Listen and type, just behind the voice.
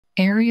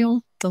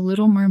Ariel, the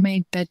Little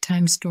Mermaid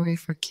bedtime story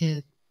for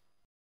kids.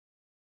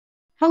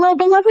 Hello,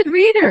 beloved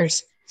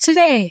readers.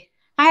 Today,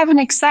 I have an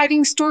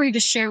exciting story to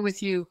share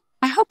with you.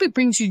 I hope it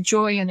brings you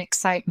joy and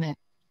excitement.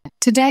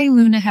 Today,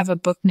 Luna have a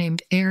book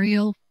named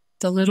Ariel,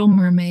 the Little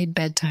Mermaid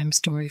bedtime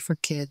story for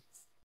kids.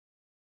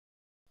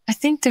 I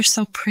think they're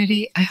so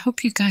pretty. I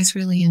hope you guys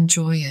really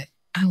enjoy it.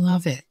 I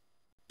love it.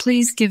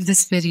 Please give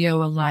this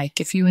video a like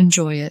if you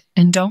enjoy it,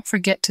 and don't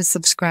forget to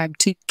subscribe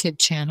to Kid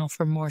channel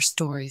for more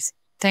stories.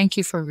 Thank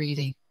you for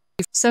reading.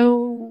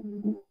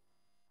 So,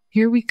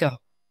 here we go.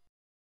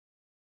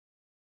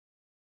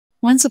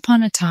 Once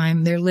upon a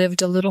time, there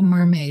lived a little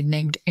mermaid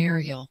named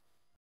Ariel.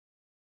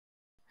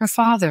 Her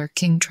father,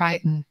 King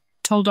Triton,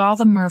 told all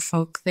the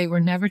merfolk they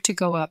were never to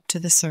go up to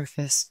the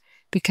surface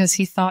because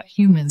he thought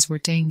humans were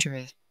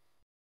dangerous.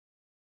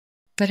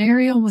 But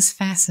Ariel was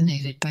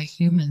fascinated by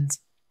humans.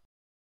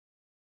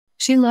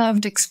 She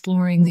loved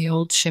exploring the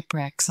old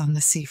shipwrecks on the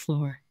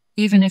seafloor,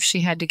 even if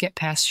she had to get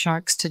past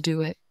sharks to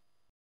do it.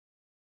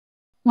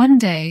 One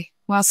day,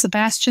 while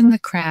Sebastian the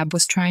crab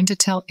was trying to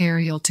tell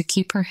Ariel to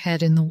keep her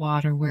head in the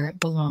water where it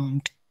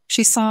belonged,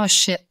 she saw a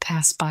ship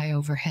pass by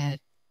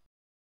overhead.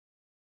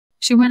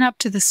 She went up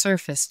to the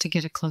surface to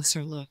get a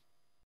closer look.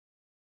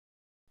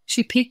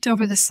 She peeked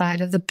over the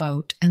side of the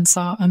boat and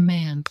saw a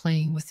man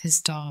playing with his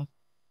dog.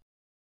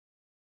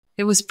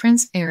 It was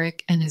Prince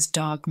Eric and his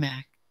dog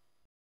Mac.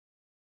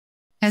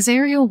 As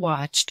Ariel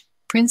watched,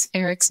 Prince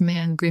Eric's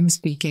man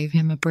Grimsby gave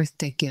him a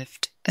birthday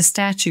gift, a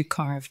statue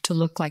carved to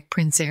look like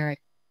Prince Eric.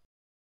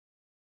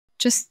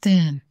 Just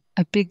then,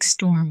 a big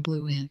storm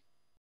blew in.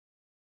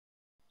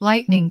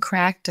 Lightning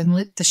cracked and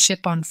lit the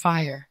ship on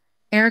fire.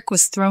 Eric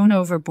was thrown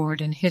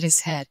overboard and hit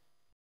his head.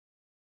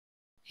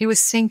 He was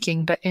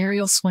sinking, but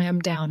Ariel swam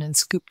down and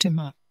scooped him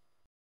up.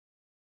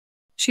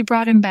 She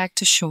brought him back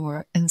to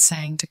shore and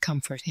sang to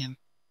comfort him.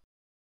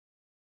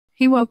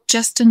 He woke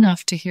just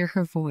enough to hear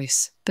her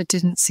voice, but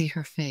didn't see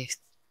her face.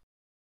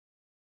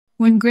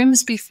 When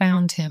Grimsby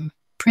found him,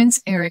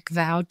 Prince Eric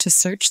vowed to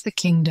search the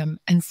kingdom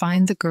and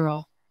find the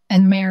girl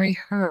and marry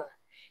her.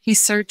 He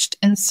searched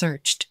and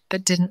searched,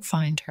 but didn't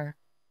find her.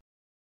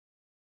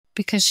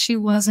 Because she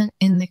wasn't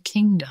in the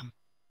kingdom.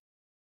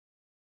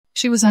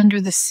 She was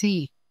under the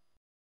sea.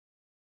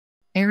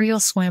 Ariel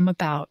swam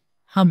about,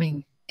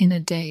 humming, in a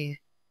daze.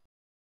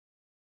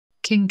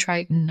 King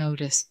Triton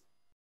noticed.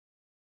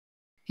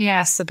 He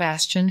asked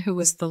Sebastian who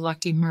was the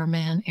lucky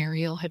merman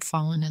Ariel had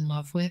fallen in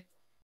love with.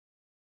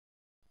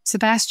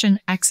 Sebastian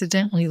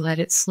accidentally let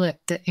it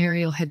slip that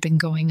Ariel had been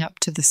going up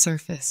to the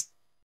surface.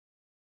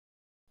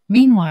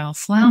 Meanwhile,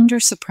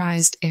 Flounder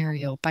surprised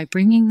Ariel by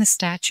bringing the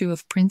statue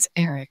of Prince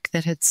Eric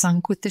that had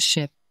sunk with the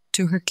ship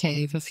to her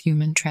cave of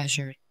human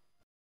treasure.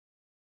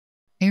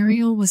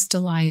 Ariel was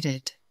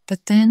delighted,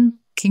 but then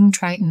King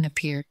Triton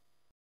appeared.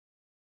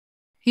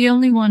 He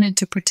only wanted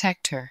to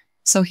protect her,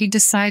 so he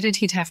decided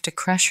he'd have to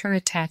crush her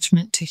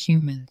attachment to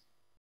humans.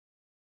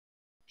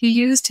 He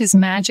used his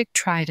magic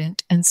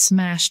trident and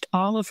smashed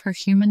all of her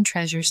human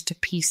treasures to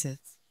pieces.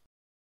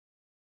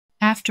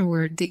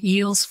 Afterward, the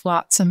eels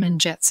Flotsam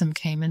and Jetsam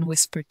came and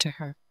whispered to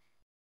her,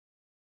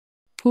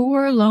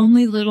 "Poor,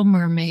 lonely little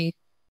mermaid.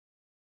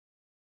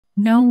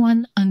 No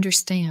one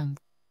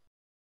understands.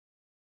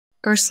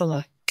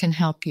 Ursula can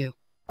help you."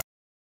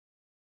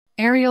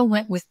 Ariel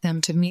went with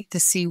them to meet the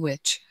sea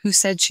witch, who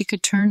said she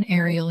could turn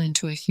Ariel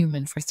into a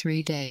human for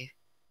 3 days.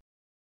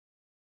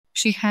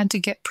 She had to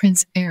get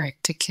Prince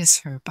Eric to kiss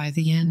her by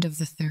the end of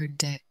the 3rd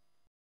day.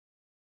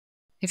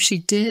 If she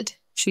did,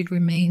 she'd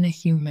remain a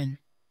human.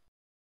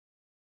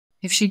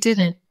 If she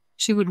didn't,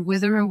 she would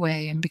wither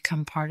away and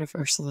become part of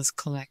Ursula's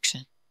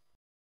collection.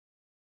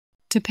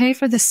 To pay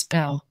for the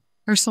spell,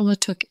 Ursula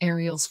took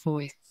Ariel's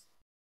voice.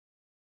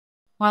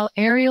 While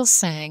Ariel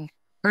sang,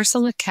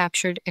 Ursula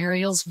captured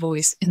Ariel's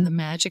voice in the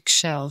magic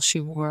shell she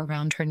wore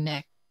around her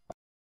neck.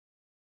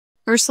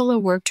 Ursula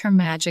worked her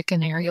magic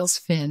and Ariel's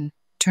fin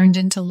turned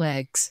into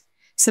legs.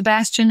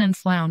 Sebastian and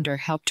Flounder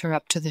helped her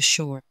up to the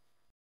shore.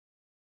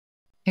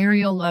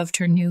 Ariel loved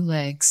her new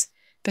legs,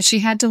 but she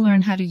had to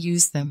learn how to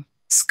use them.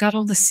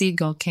 Scuttle the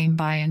seagull came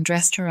by and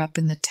dressed her up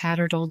in the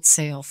tattered old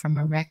sail from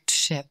a wrecked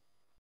ship.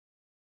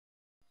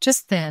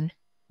 Just then,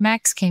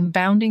 Max came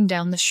bounding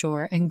down the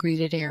shore and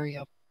greeted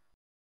Ariel.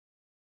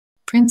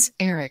 Prince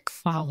Eric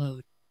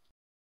followed.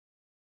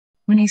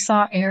 When he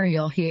saw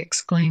Ariel, he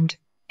exclaimed,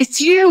 "It's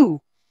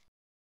you!"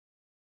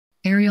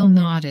 Ariel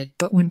nodded,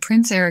 but when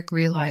Prince Eric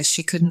realized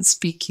she couldn't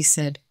speak, he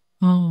said,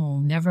 "Oh,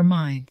 never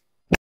mind.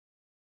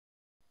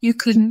 You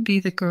couldn't be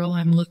the girl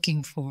I'm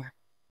looking for."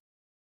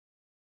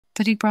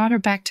 But he brought her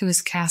back to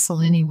his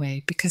castle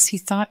anyway because he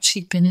thought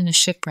she'd been in a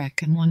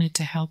shipwreck and wanted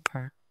to help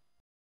her.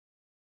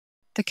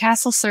 The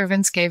castle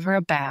servants gave her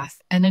a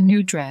bath and a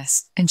new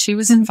dress, and she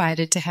was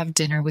invited to have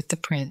dinner with the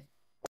prince.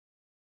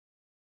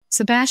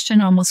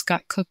 Sebastian almost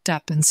got cooked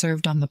up and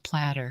served on the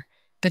platter,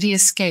 but he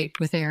escaped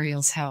with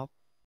Ariel's help.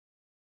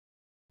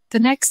 The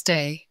next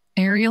day,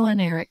 Ariel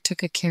and Eric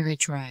took a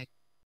carriage ride.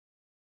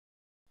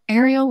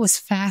 Ariel was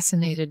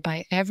fascinated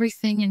by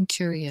everything and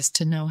curious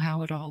to know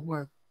how it all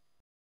worked.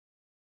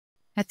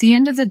 At the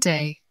end of the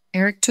day,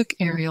 Eric took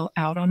Ariel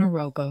out on a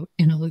rowboat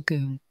in a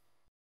lagoon.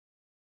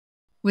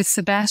 With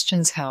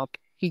Sebastian's help,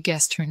 he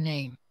guessed her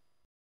name.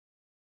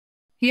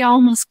 He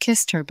almost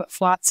kissed her, but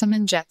Flotsam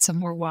and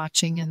Jetsam were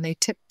watching, and they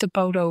tipped the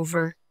boat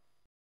over.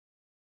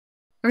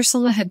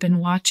 Ursula had been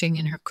watching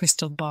in her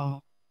crystal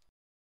ball.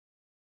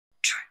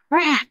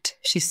 "Drat,"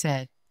 she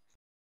said.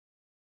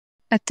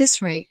 "At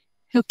this rate,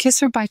 he'll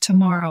kiss her by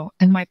tomorrow,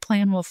 and my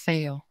plan will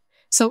fail."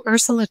 So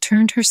Ursula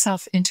turned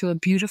herself into a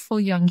beautiful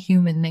young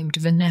human named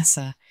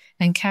Vanessa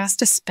and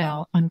cast a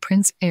spell on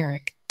Prince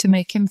Eric to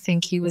make him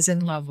think he was in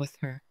love with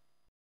her.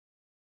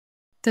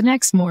 The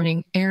next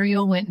morning,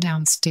 Ariel went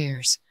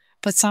downstairs,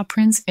 but saw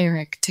Prince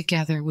Eric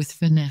together with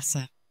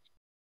Vanessa.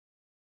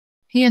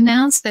 He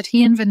announced that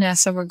he and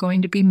Vanessa were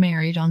going to be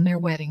married on their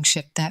wedding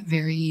ship that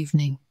very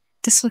evening.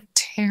 This looked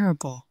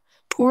terrible.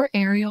 Poor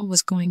Ariel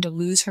was going to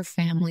lose her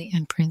family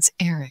and Prince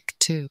Eric,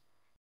 too.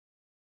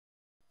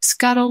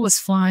 Scuttle was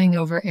flying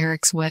over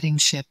Eric's wedding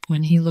ship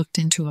when he looked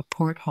into a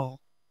porthole.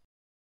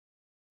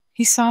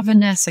 He saw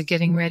Vanessa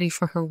getting ready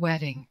for her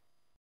wedding.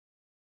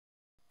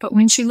 But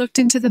when she looked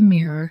into the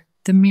mirror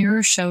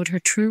showed her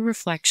true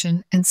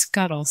reflection, and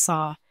Scuttle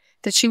saw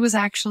that she was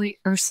actually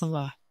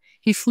Ursula.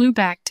 He flew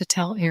back to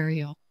tell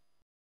Ariel.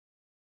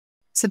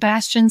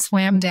 Sebastian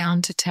swam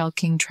down to tell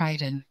King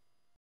Triton.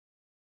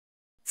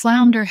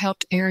 Flounder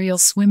helped Ariel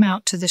swim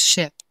out to the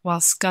ship,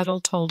 while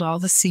Scuttle told all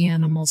the sea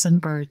animals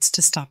and birds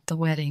to stop the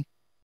wedding.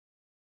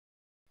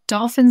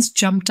 Dolphins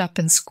jumped up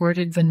and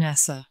squirted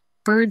Vanessa.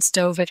 Birds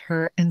dove at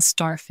her, and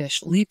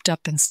starfish leaped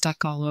up and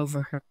stuck all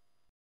over her.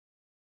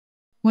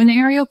 When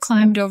Ariel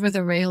climbed over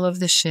the rail of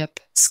the ship,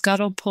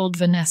 Scuttle pulled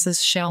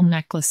Vanessa's shell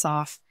necklace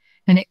off,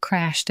 and it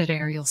crashed at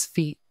Ariel's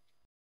feet.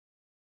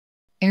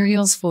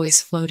 Ariel's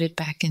voice floated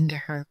back into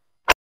her.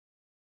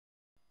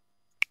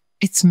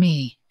 "It's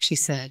me," she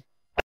said.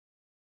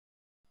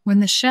 When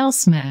the shell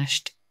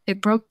smashed, it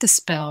broke the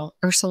spell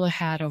Ursula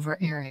had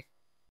over Eric.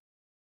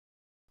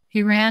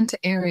 He ran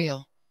to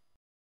Ariel.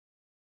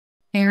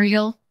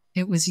 "Ariel,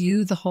 it was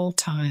you the whole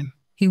time."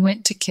 He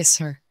went to kiss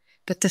her,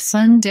 but the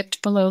sun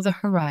dipped below the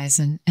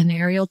horizon, and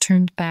Ariel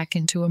turned back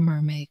into a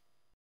mermaid.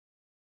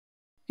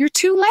 "You're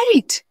too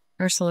late!"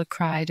 Ursula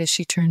cried as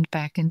she turned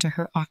back into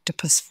her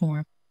octopus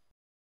form.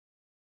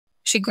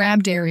 She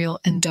grabbed Ariel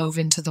and dove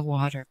into the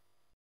water.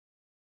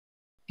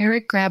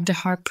 Eric grabbed a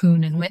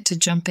harpoon and went to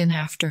jump in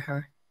after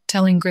her,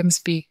 telling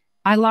Grimsby,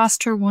 "I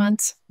lost her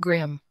once,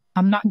 Grim.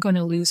 I'm not going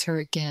to lose her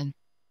again."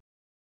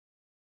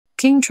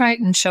 King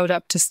Triton showed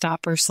up to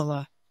stop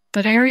Ursula,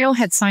 but Ariel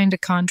had signed a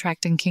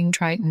contract and King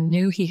Triton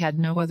knew he had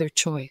no other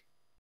choice.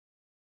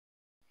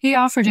 He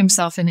offered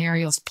himself in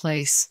Ariel's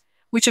place,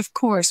 which of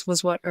course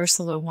was what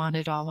Ursula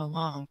wanted all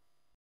along.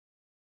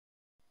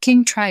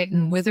 King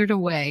Triton withered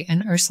away,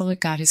 and Ursula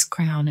got his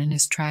crown and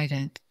his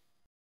trident.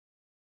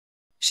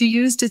 She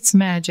used its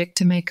magic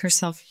to make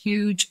herself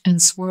huge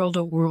and swirled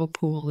a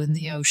whirlpool in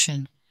the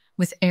ocean,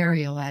 with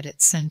Ariel at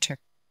its center.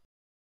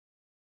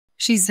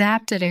 She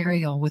zapped at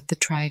Ariel with the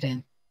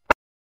trident.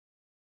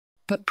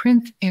 But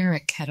Prince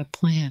Eric had a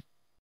plan.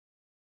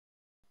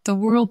 The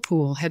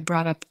whirlpool had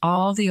brought up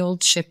all the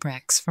old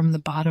shipwrecks from the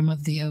bottom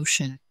of the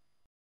ocean.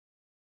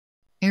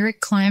 Eric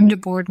climbed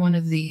aboard one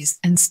of these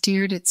and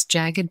steered its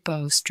jagged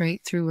bow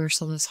straight through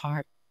Ursula's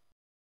heart.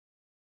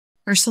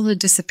 Ursula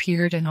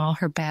disappeared, and all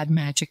her bad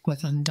magic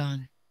was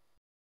undone.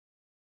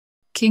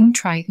 King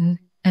Triton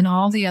and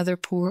all the other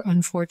poor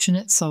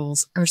unfortunate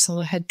souls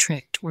Ursula had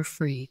tricked were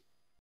freed.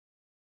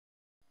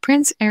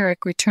 Prince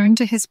Eric returned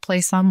to his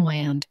place on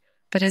land,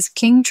 but as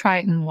King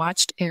Triton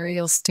watched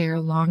Ariel stare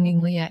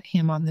longingly at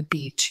him on the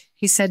beach,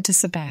 he said to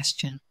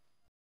Sebastian,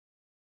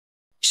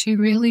 "She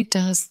really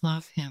does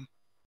love him.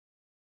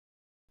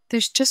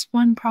 There's just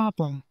one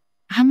problem: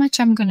 how much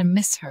I'm going to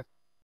miss her."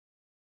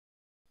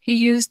 He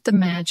used the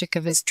magic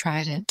of his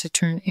trident to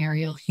turn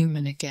Ariel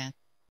human again.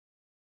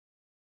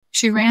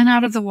 She ran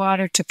out of the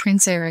water to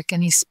Prince Eric,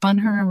 and he spun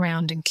her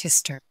around and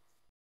kissed her.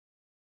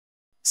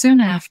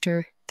 Soon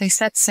after, they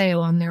set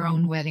sail on their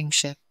own wedding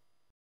ship.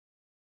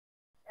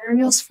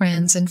 Ariel's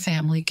friends and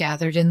family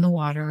gathered in the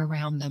water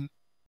around them.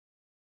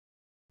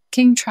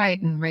 King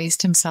Triton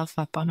raised himself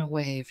up on a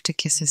wave to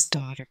kiss his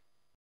daughter.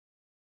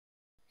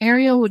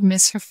 Ariel would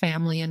miss her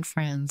family and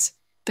friends,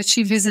 but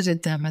she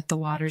visited them at the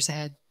water's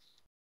edge.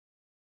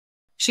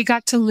 She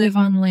got to live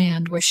on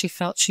land where she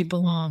felt she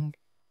belonged,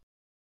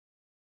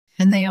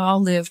 and they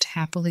all lived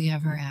happily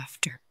ever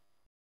after.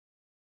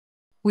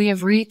 We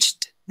have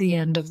reached the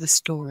end of the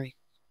story.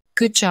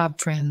 Good job,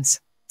 friends.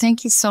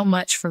 Thank you so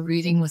much for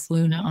reading with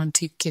Luna on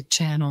Teep Kid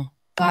channel.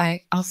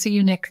 Bye. I'll see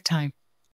you next time.